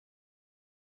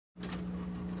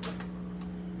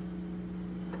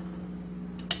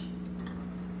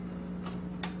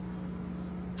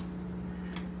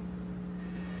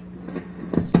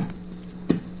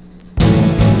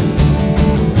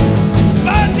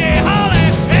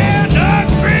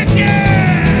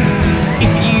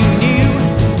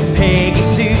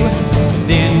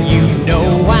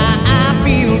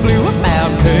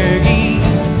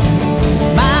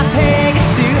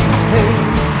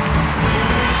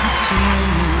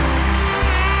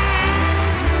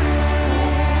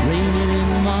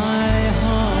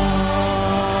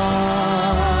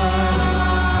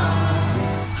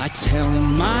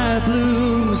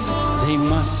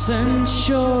and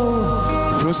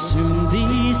show, for soon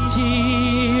these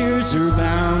tears are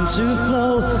bound to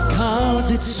flow,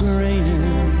 'cause it's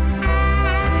raining,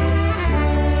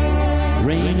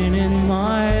 raining in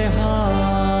my heart.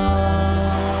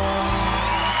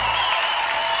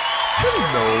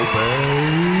 Hello,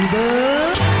 baby.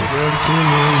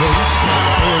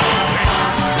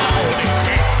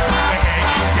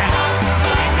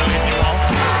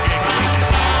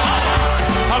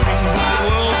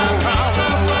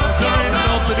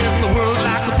 In the world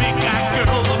like a big black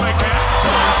girl to make that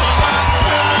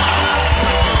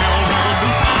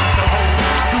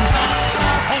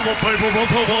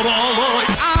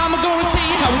I'm gonna tell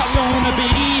you how it's gonna be.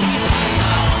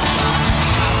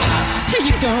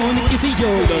 You're gonna give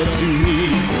your love to me.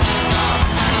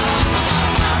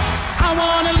 I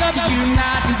wanna love you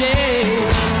night and day.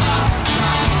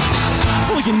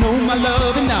 Oh, you know my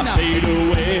love and not fade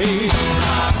away.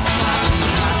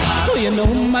 Oh, you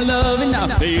know my love and not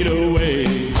fade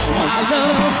away.